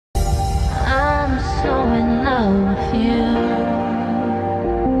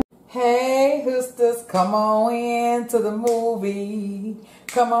Come on in to the movie.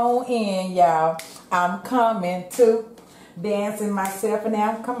 Come on in, y'all. I'm coming to dancing myself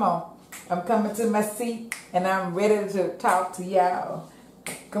now. Come on. I'm coming to my seat and I'm ready to talk to y'all.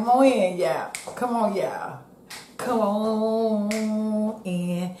 Come on in, y'all. Come on, y'all. Come on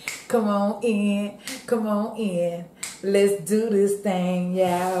in. Come on in. Come on in. Let's do this thing,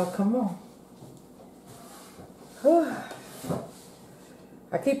 y'all. Come on. Whew.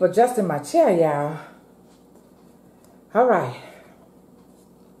 I keep adjusting my chair, y'all. All right.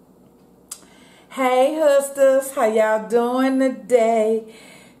 Hey, hustlers. How y'all doing today?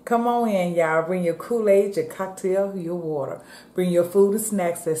 Come on in, y'all. Bring your Kool-Aid, your cocktail, your water. Bring your food and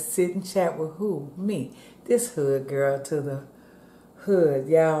snacks. Let's sit and chat with who? Me. This hood girl to the hood,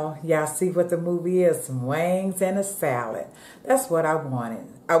 y'all. Y'all see what the movie is? Some wangs and a salad. That's what I wanted.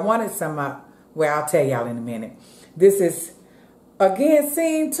 I wanted some, well, I'll tell y'all in a minute. This is, again,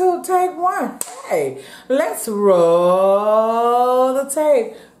 scene 2, take 1. Hey, let's roll the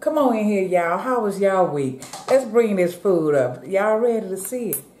tape. Come on in here, y'all. How was y'all week? Let's bring this food up. Y'all ready to see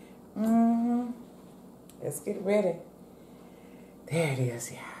it? Let's get ready. There it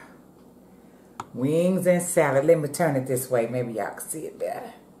is, y'all. Wings and salad. Let me turn it this way. Maybe y'all can see it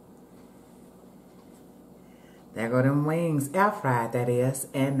better. There go them wings. Air fried, that is.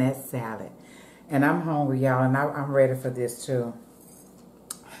 And that salad. And I'm hungry, y'all. And I'm ready for this, too.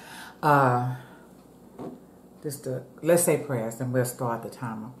 Let's say prayers and we'll start the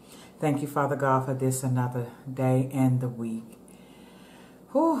timer. Thank you, Father God, for this another day and the week.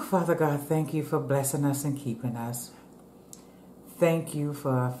 Oh, Father God, thank you for blessing us and keeping us. Thank you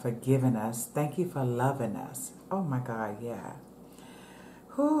for forgiving us. Thank you for loving us. Oh, my God, yeah.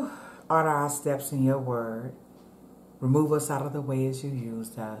 Whew. Order our steps in your word. Remove us out of the way as you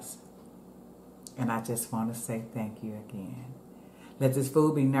used us. And I just want to say thank you again. Let this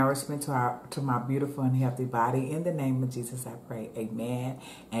food be nourishment to my beautiful and healthy body. In the name of Jesus, I pray. Amen.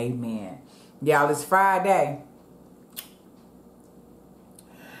 Amen. Y'all, it's Friday.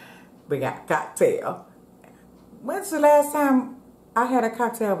 We got cocktail. When's the last time I had a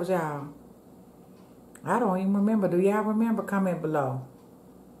cocktail with y'all? I don't even remember. Do y'all remember? Comment below.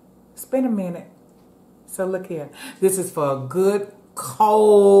 It's been a minute. So look here. This is for a good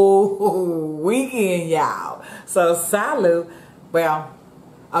cold weekend, y'all. So salute. Well,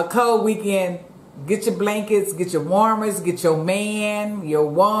 a cold weekend. Get your blankets, get your warmers, get your man, your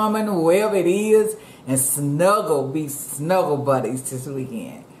woman, whoever it is, and snuggle. Be snuggle buddies this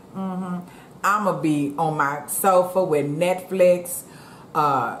weekend. I'm going to be on my sofa with Netflix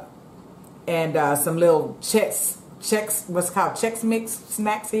and some little what's called Chex Mix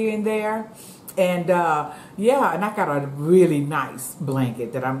snacks here and there. And, yeah, and I got a really nice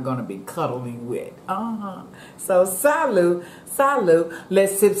blanket that I'm going to be cuddling with. So, salute, salute.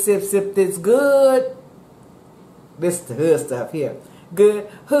 Let's sip, sip, sip this good. This is the hood stuff here. Good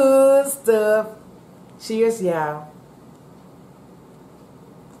hood stuff. Cheers, y'all.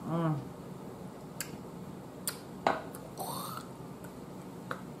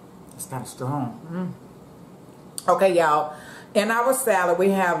 It's kind of strong. Okay, y'all. In our salad, we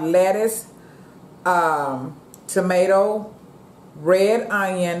have lettuce, tomato, red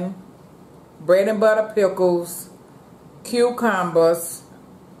onion, bread and butter pickles, cucumbers,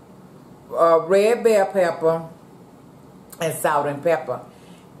 red bell pepper, and salt and pepper.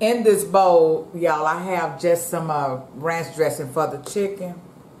 In this bowl, y'all, I have just some ranch dressing for the chicken.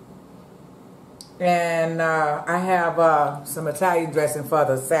 And I have some Italian dressing for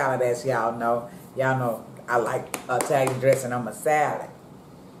the salad, as y'all know. Y'all know I like Italian dressing on my salad.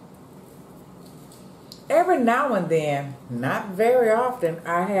 Every now and then, not very often,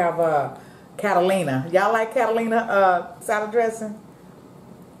 I have Catalina. Y'all like Catalina salad dressing?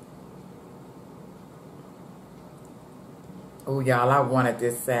 Oh, y'all, I wanted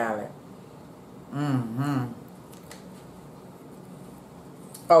this salad.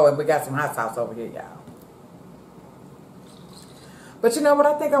 Oh, and we got some hot sauce over here, y'all. But you know what?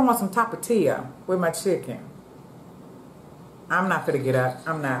 I think I want some tapatio with my chicken. I'm not gonna get up.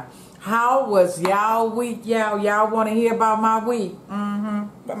 I'm not. How was y'all week, y'all? Y'all want to hear about my week?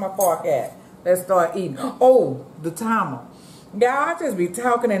 Where my fork at? Let's start eating. Oh, the timer. Y'all, I just be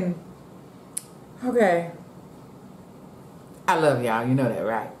talking and... Okay. I love y'all. You know that,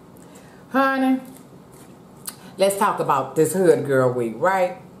 right? Honey, let's talk about this hood girl week,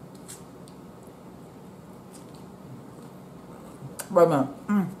 right? Wait a minute.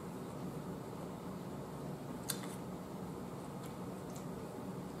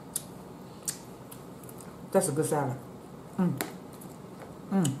 That's a good salad.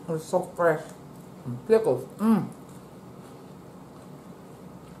 It's so fresh. Pickles.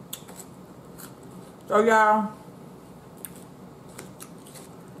 So y'all,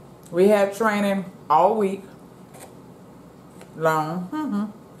 we had training all week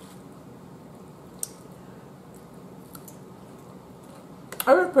long. It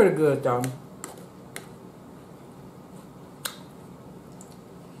was pretty good though.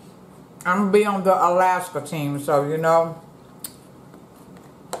 I'm gonna be on the Alaska team, so you know.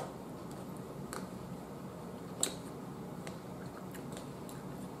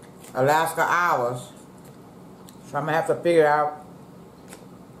 Alaska hours. So I'm gonna have to figure out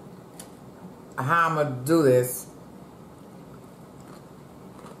how I'm gonna do this.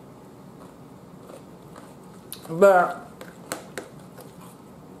 But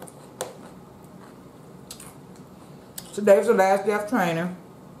today's the last day of training.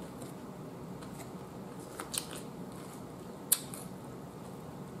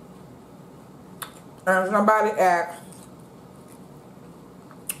 And somebody asked,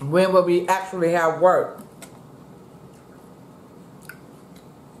 when will we actually have work?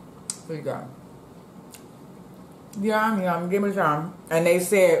 Here you go. Yum, give me some. And they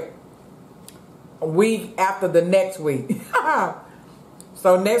said a week after the next week.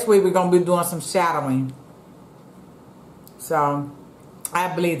 So next week we're going to be doing some shadowing. So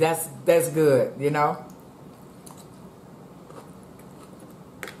I believe that's good, you know.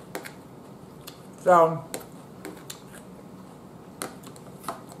 So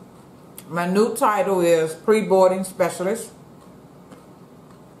my new title is pre-boarding specialist.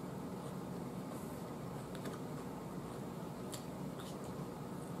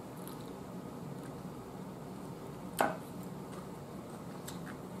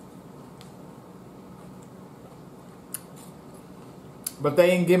 But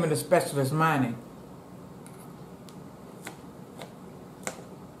they ain't giving the specialist money.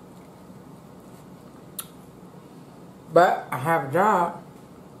 But I have a job.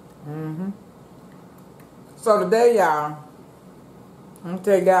 So today, y'all, I'm gonna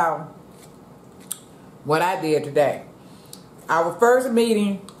tell y'all what I did today. Our first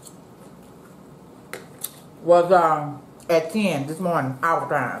meeting was at 10 this morning, our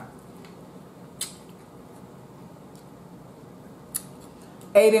time.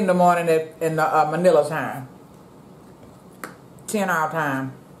 8 in the morning in the Manila time. 10 our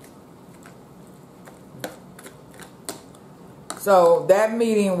time. So that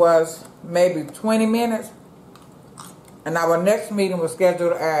meeting was maybe 20 minutes. And our next meeting was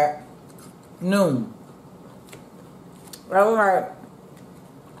scheduled at noon. That was like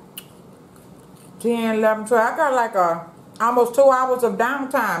 10, 11, 12. I got like almost 2 hours of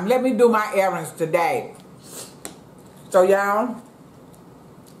downtime. Let me do my errands today. So y'all.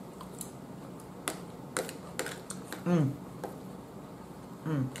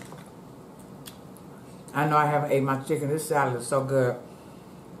 I know I haven't ate my chicken. This salad is so good.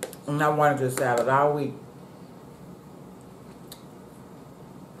 And I wanted this salad all week.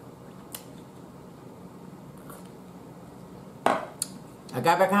 I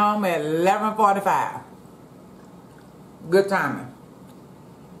got back home at 11:45. Good timing.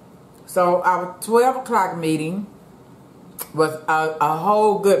 So our 12 o'clock meeting was a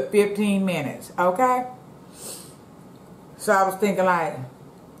whole good 15 minutes. Okay? So I was thinking like,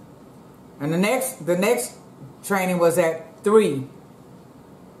 and the next training was at 3.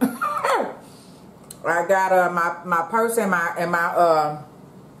 I got my purse and my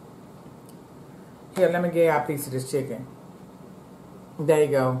here, let me get y'all a piece of this chicken. There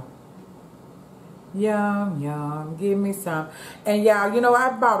you go. Yum, yum. Give me some. And y'all, you know, I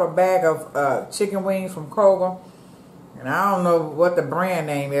bought a bag of chicken wings from Kroger. And I don't know what the brand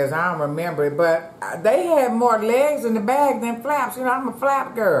name is. I don't remember it. But they had more legs in the bag than flaps. You know, I'm a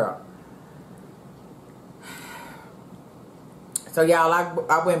flap girl. So, y'all,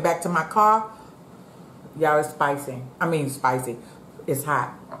 I went back to my car. Y'all, it's spicy. I mean, spicy. It's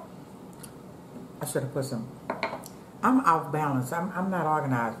hot. I should have put some. I'm off balance. I'm not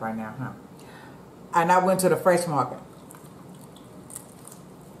organized right now, huh? And I went to the fresh market.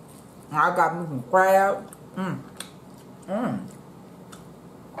 I got me some crab.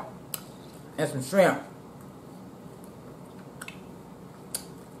 And some shrimp.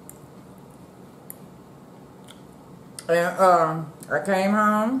 And I came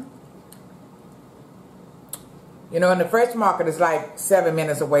home. You know, and the fresh market is like 7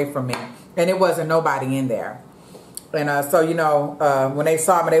 minutes away from me. And it wasn't nobody in there. And so, you know, when they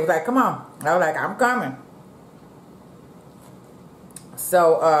saw me, they was like, come on. I was like, I'm coming.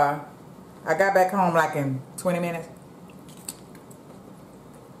 So, I got back home like in 20 minutes.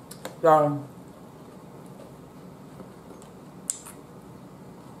 So,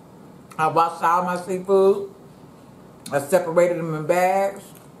 I washed all my seafood. I separated them in bags.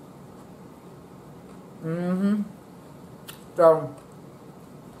 So,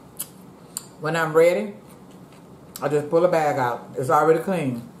 when I'm ready, I just pull a bag out. It's already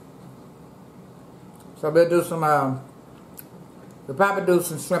clean. So we'll do some, we'll probably do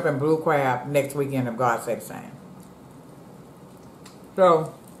some shrimp and blue crab next weekend if God says the same.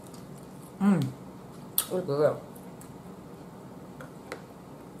 So, look good.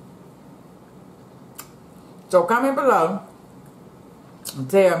 So comment below and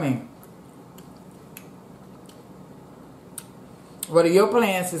tell me, what are your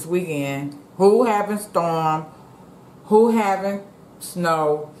plans this weekend? Who having storm? Who having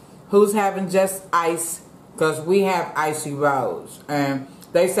snow? Who's having just ice? Because we have icy roads. And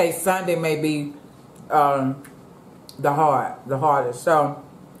they say Sunday may be the hardest. So,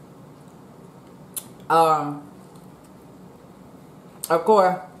 of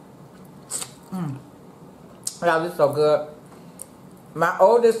course, wow, this is so good. My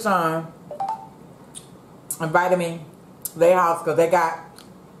oldest son invited me to their house because they got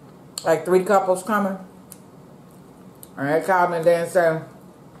like 3 couples coming. And they called me and then said,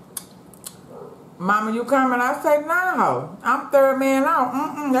 Mama, you coming? I said, no, I'm third man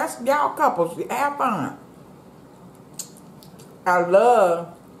out. That's y'all couples. Have fun. I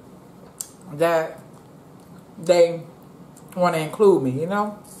love that they want to include me, you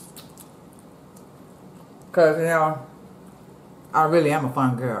know? Because, you know, I really am a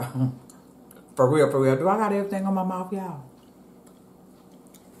fun girl. For real, for real. Do I got everything on my mouth, y'all?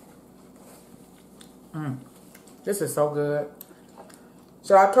 This is so good.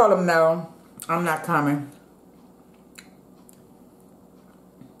 So I told them, no, I'm not coming.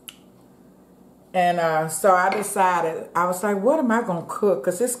 And so I decided, I was like, what am I going to cook?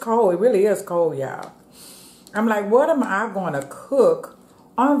 Because it's cold. It really is cold, y'all. I'm like, what am I going to cook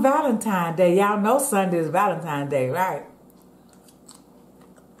on Valentine's Day? Y'all know Sunday is Valentine's Day, right?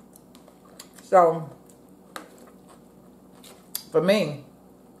 So, for me,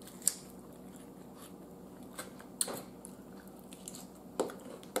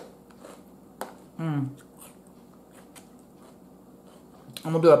 I'm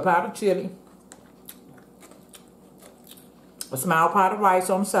going to do a pot of chili, a small pot of rice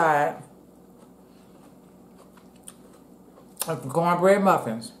on the side, and cornbread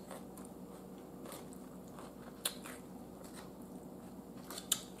muffins.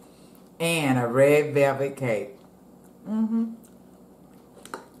 And a red velvet cake.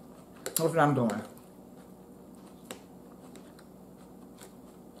 That's what I'm doing.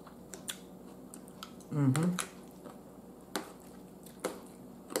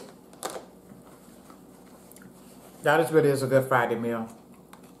 That really is a good Friday meal.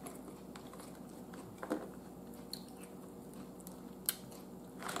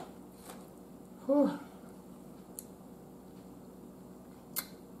 Whew.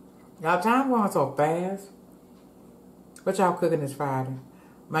 Y'all, time going so fast. What y'all cooking this Friday?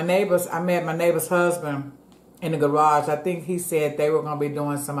 I met my neighbor's husband in the garage. I think he said they were going to be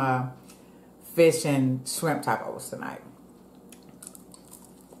doing some fish and shrimp tacos tonight.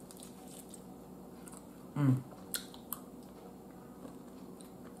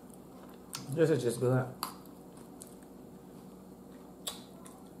 This is just good.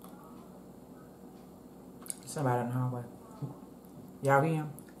 Somebody in the hallway. Y'all hear him?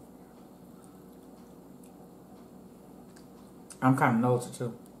 I'm kind of nosy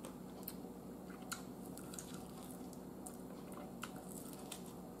too.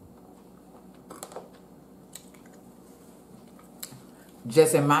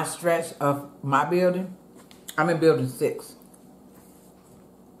 Just in my stretch of my building, I'm in building 6.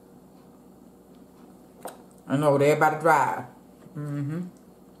 I know what everybody drive.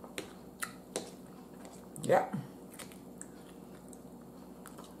 Yep.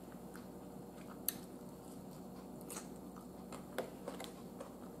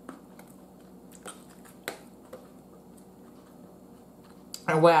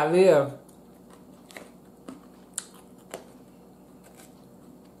 And where I live,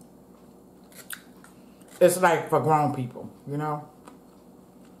 it's like for grown people, you know?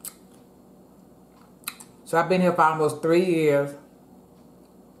 So I've been here for almost 3 years.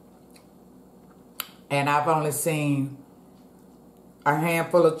 And I've only seen a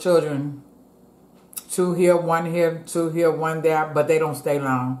handful of children. 2 here, 1 here, 2 here, 1 there. But they don't stay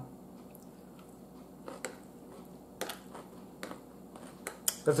long.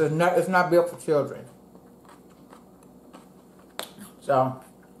 Because it's not built for children. So,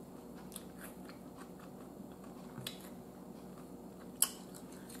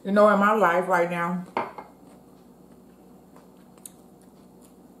 you know, in my life right now,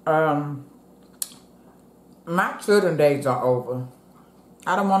 my children days are over.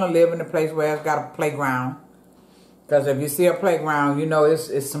 I don't want to live in a place where it's got a playground. Because if you see a playground, you know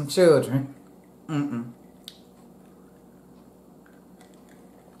it's some children.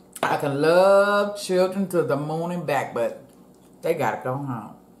 I can love children to the moon and back, but they got to go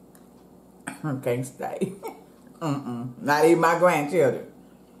home. Can't stay. Not even my grandchildren.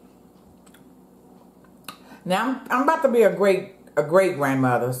 Now, I'm about to be a great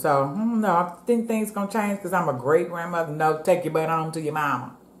grandmother, so no, I think things gonna change because I'm a great grandmother. No, take your butt home to your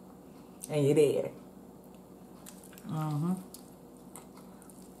mama and your daddy.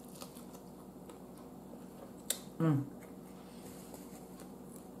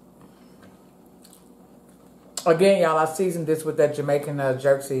 Again, y'all, I seasoned this with that Jamaican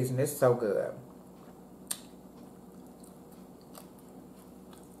jerk season. It's so good.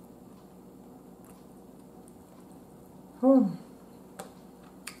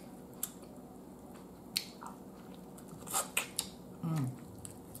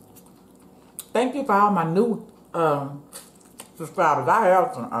 Thank you for all my new subscribers. I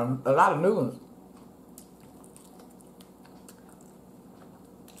have a lot of new ones.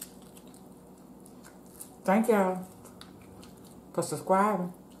 Thank y'all for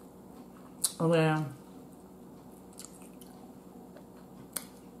subscribing. And then,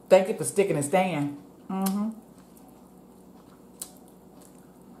 thank you for sticking and staying.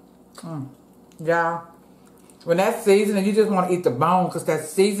 Y'all, when that season, you just want to eat the bone because that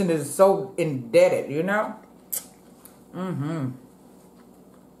season is so indebted, you know?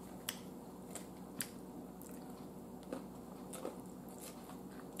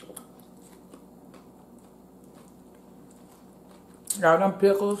 Y'all, them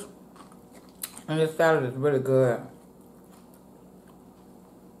pickles and this salad is really good.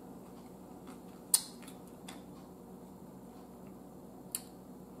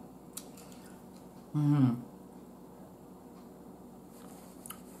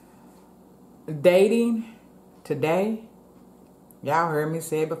 Dating today, y'all heard me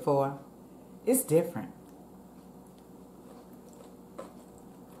say it before, it's different.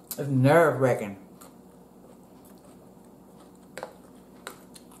 It's nerve-wracking.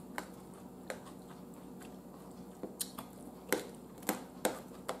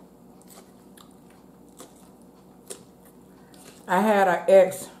 I had an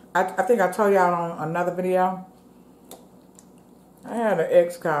ex, I think I told y'all on another video, I had an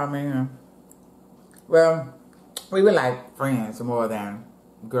ex call me. Well, we were like friends more than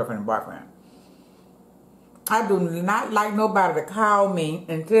girlfriend and boyfriend. I do not like nobody to call me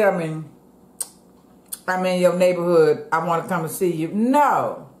and tell me, I'm in your neighborhood, I want to come and see you.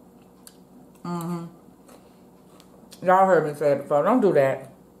 No. Y'all heard me say it before. Don't do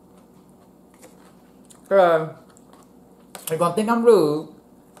that. Because they're going to think I'm rude.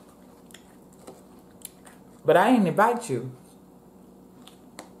 But I ain't invite you.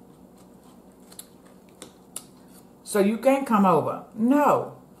 So you can't come over.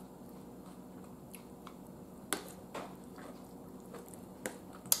 No.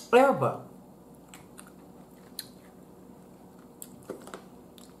 Ever.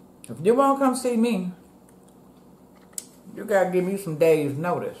 If you want to come see me, you got to give me some days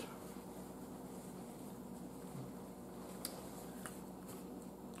notice.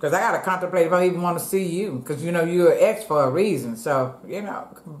 Because I got to contemplate if I even want to see you. Because, you know, you're an ex for a reason. So, you know,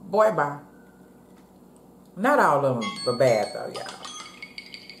 boy, bye. Not all of them were bad, though, y'all.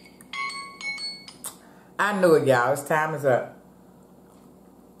 I knew it, y'all. It's time is up.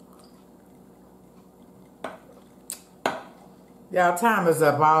 Y'all, time is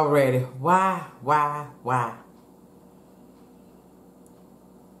up already. Why?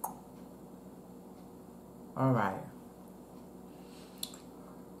 All right.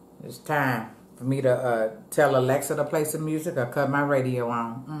 It's time for me to tell Alexa to play some music or cut my radio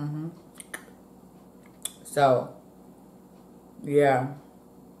on. So, yeah.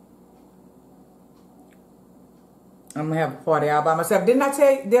 I'm going to have a party all by myself. Did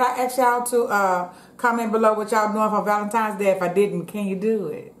I ask y'all to comment below what y'all doing for Valentine's Day? If I didn't, can you do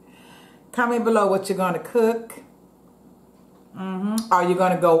it? Comment below what you're going to cook. Are you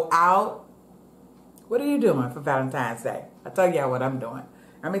going to go out? What are you doing for Valentine's Day? I'll tell y'all what I'm doing.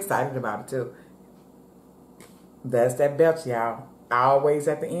 I'm excited about it, too. That's that belt, y'all. Always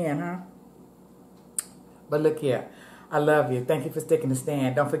at the end, huh? But look here. I love you. Thank you for sticking the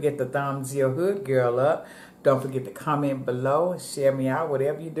stand. Don't forget to thumbs your hood girl up. Don't forget to comment below and share me out,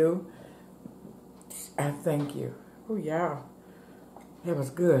 whatever you do. I thank you. Oh, y'all. That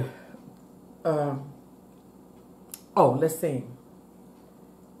was good. Oh, let's sing.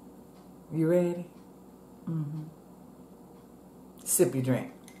 You ready? Sip your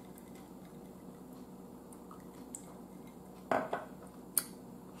drink.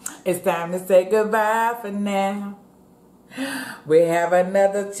 It's time to say goodbye for now. We have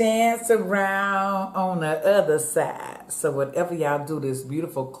another chance around on the other side. So whatever y'all do this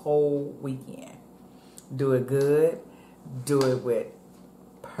beautiful cold weekend, do it good, do it with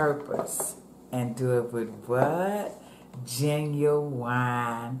purpose, and do it with what?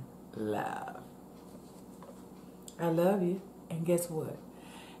 Genuine love. I love you. And guess what?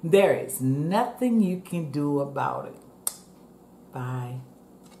 There is nothing you can do about it. Bye.